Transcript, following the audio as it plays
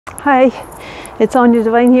Hi, it's Aine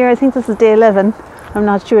Divine here. I think this is day 11, I'm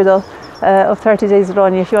not sure though, of 30 Days with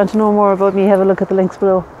Aine. If you want to know more about me, have a look at the links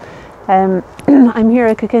below. I'm here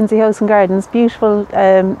at Cockenzie House and Gardens, beautiful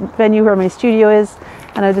venue where my studio is,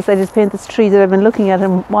 and I decided to paint this tree that I've been looking at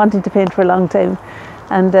and wanting to paint for a long time.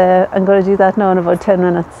 And I'm going to do that now in about 10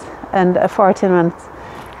 minutes, and for 10 minutes.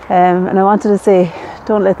 And I wanted to say,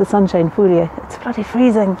 don't let the sunshine fool you. It's bloody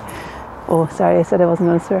freezing. Oh, sorry, I said I wasn't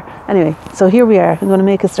going to swear. Anyway, so here we are. I'm going to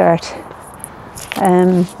make a start.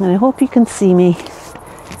 And I hope you can see me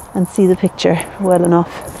and see the picture well enough.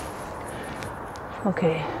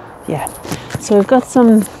 Okay, yeah. So I've got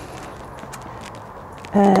some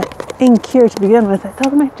ink here to begin with. I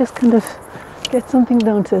thought I might just kind of get something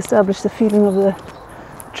down to establish the feeling of the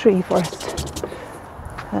tree first.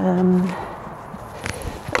 And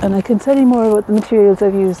I can tell you more about the materials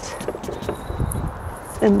I've used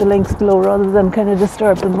in the links below, rather than kind of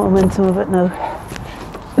disturb the momentum of it now.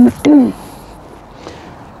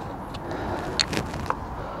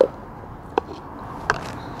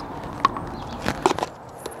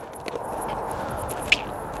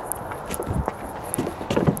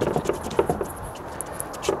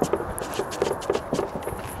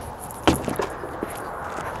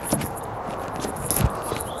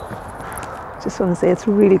 Just want to say it's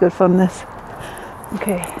really good fun, this.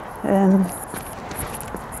 Okay.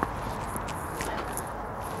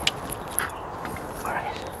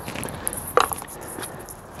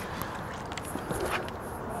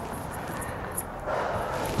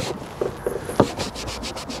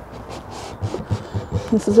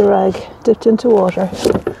 This is a rag dipped into water,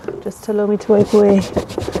 just to allow me to wipe away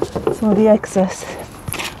some of the excess.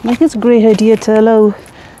 I think it's a great idea to allow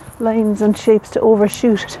lines and shapes to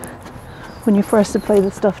overshoot when you first apply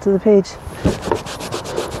the stuff to the page,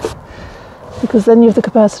 because then you have the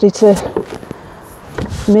capacity to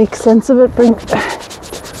make sense of it. I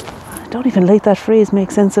don't even like that phrase,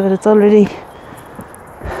 make sense of it. It's already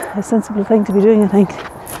a sensible thing to be doing, I think.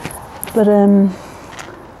 But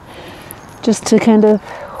just to kind of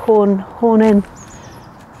hone in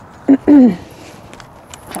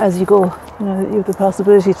as you go. You know, you have the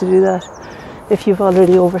possibility to do that if you've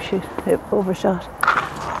already overshot.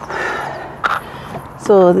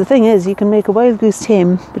 So the thing is, you can make a wild goose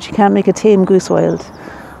tame, but you can't make a tame goose wild.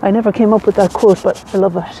 I never came up with that quote, but I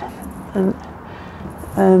love it.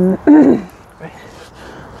 Right,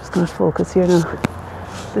 just going to focus here now.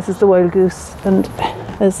 This is the wild goose, and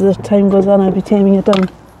as the time goes on, I'll be taming it down.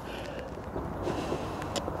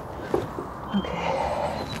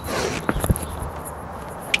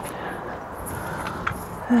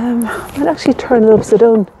 I'll actually turn it upside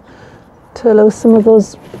down to allow some of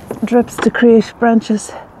those drips to create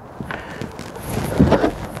branches.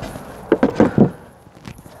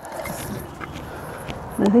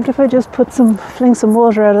 And I think if I just fling some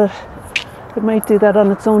water at it, it might do that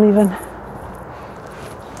on its own even.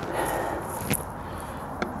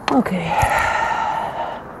 Okay.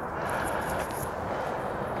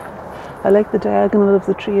 I like the diagonal of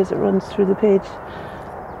the tree as it runs through the page.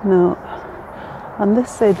 Now, on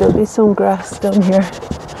this side there'll be some grass down here,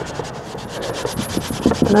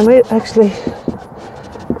 and I might actually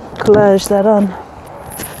collage that on.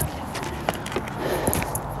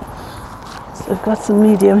 So I've got some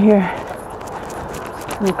medium here,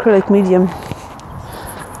 an acrylic medium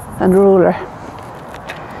and roller.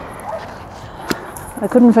 I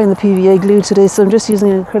couldn't find the PVA glue today, so I'm just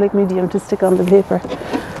using an acrylic medium to stick on the paper.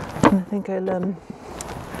 And I think I'll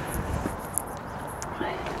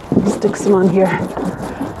stick some on here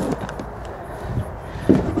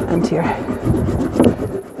and here.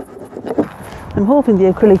 I'm hoping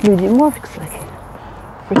the acrylic medium works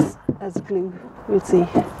as glue. We'll see.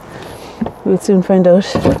 We'll soon find out.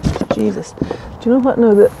 Jesus. Do you know what?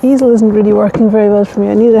 No, the easel isn't really working very well for me.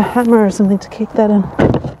 I need a hammer or something to kick that in.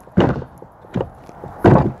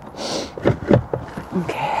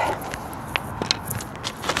 Okay.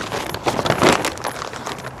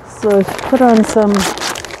 So I've put on some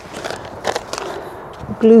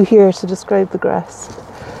glue here to describe the grass.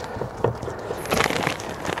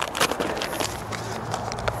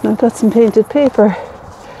 And I've got some painted paper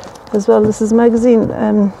as well. This is magazine,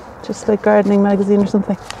 just like gardening magazine or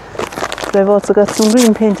something. But I've also got some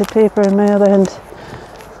green painted paper in my other hand,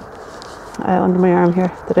 under my arm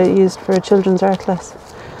here, that I used for a children's art class.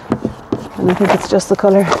 And I think it's just the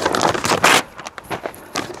colour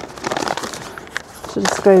to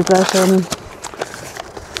describe that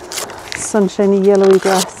sunshiny yellowy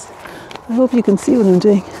grass. I hope you can see what I'm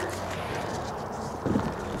doing.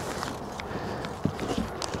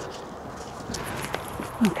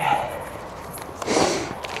 Okay.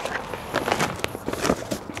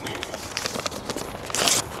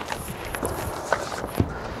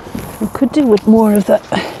 could do with more of that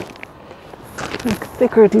like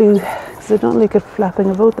thicker glue, because I don't like it flapping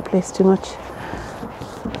about the place too much.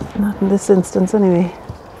 Not in this instance anyway.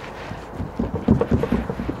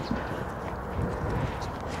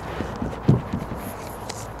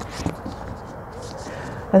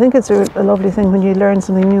 I think it's a lovely thing when you learn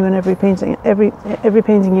something new in every painting. Every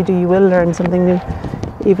painting you do, you will learn something new,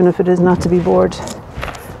 even if it is not to be bored.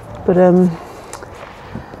 But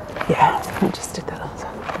yeah, I'll just stick that on.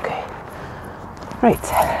 Okay, right.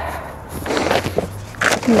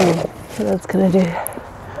 What else can I do?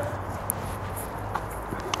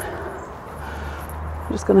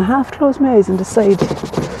 I'm just going to half close my eyes and decide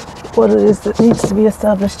what it is that needs to be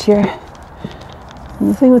established here. And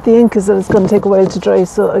the thing with the ink is that it's going to take a while to dry,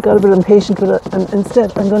 so I got a bit impatient with it, and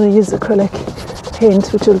instead I'm going to use acrylic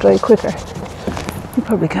paint, which will dry quicker. You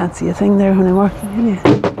probably can't see a thing there when I'm working, can you?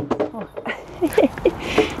 Oh.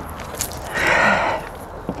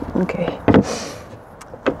 Okay.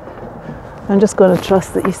 I'm just going to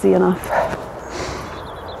trust that you see enough.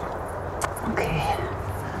 Okay.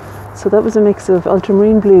 So that was a mix of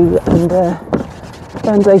ultramarine blue and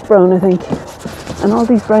Van Dyke brown, I think. And all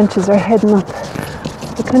these branches are heading up.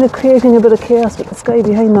 They're kind of creating a bit of chaos with the sky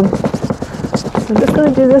behind them. So I'm just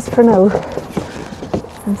going to do this for now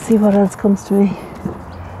and see what else comes to me.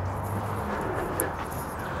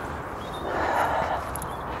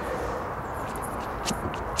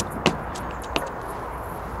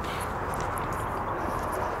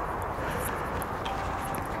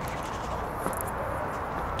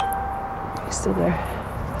 You're still there.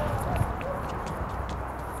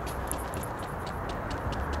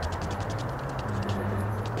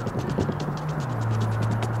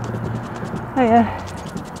 Oh yeah.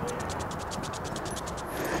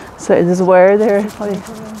 Sorry, there's a wire there. Okay,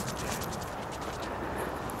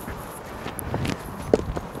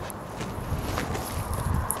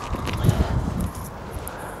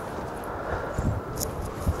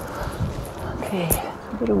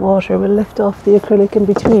 a bit of water will lift off the acrylic in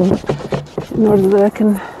between in order that I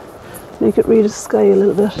can make it read the sky a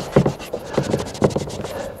little bit.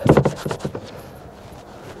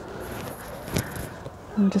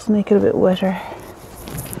 And just make it a bit wetter.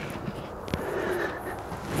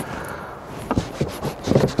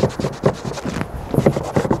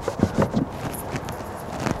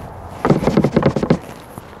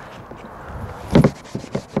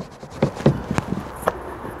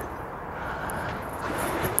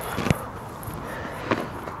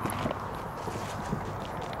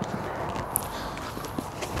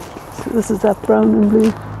 So this is that brown and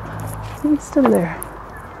blue. It's still there.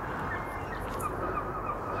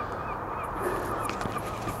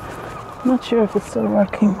 Not sure if it's still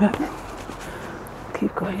working, but I'll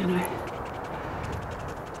keep going anyway.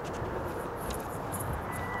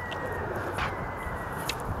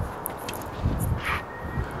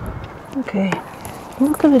 Okay,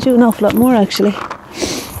 I'm not going to do an awful lot more actually. I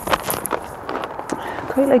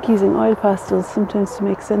quite like using oil pastels sometimes to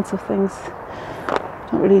make sense of things.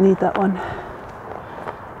 Don't really need that one.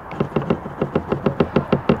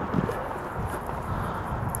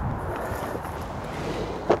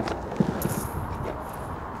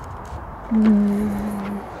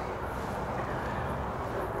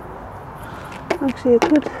 Actually, I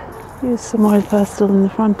could use some oil pastel in the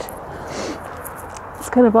front. It's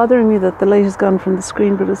kind of bothering me that the light has gone from the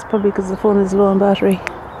screen, but it's probably because the phone is low on battery.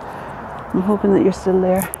 I'm hoping that you're still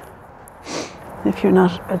there. If you're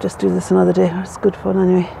not, I'll just do this another day. It's good fun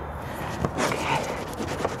anyway. Okay.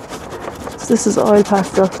 So this is oil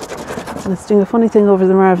pastel, and it's doing a funny thing over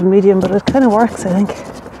the Marvin medium, but it kind of works, I think.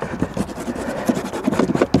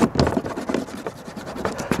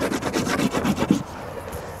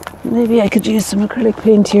 Maybe I could use some acrylic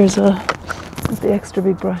paint here as well with the extra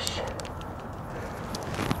big brush.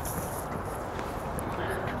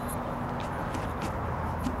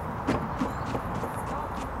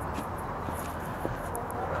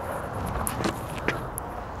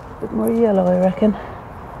 A bit more yellow, I reckon.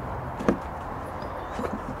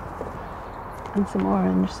 And some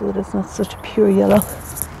orange so that it's not such a pure yellow.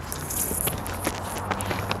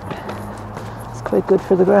 It's quite good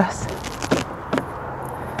for the grass.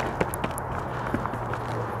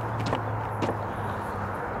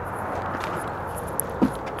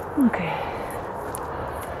 Okay,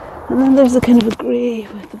 and then there's a kind of a grey,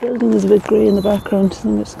 the building is a bit grey in the background, so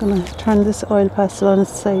I'm just going to turn this oil pastel on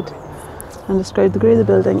its side and describe the grey of the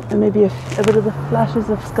building, and maybe a bit of the flashes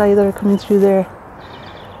of sky that are coming through there,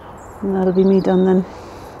 and that'll be me done then.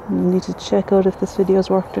 I need to check out if this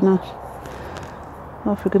video's worked or not.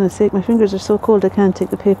 Oh, for goodness sake, my fingers are so cold I can't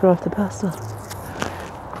take the paper off the pastel.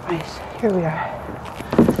 Right, here we are.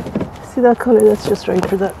 See that colour? That's just right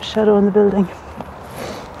for that shadow on the building.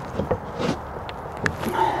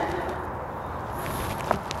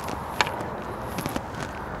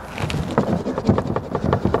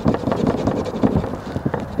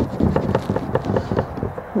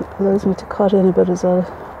 It allows me to cut in a bit as well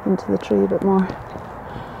into the tree a bit more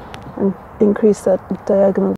and increase that diagonal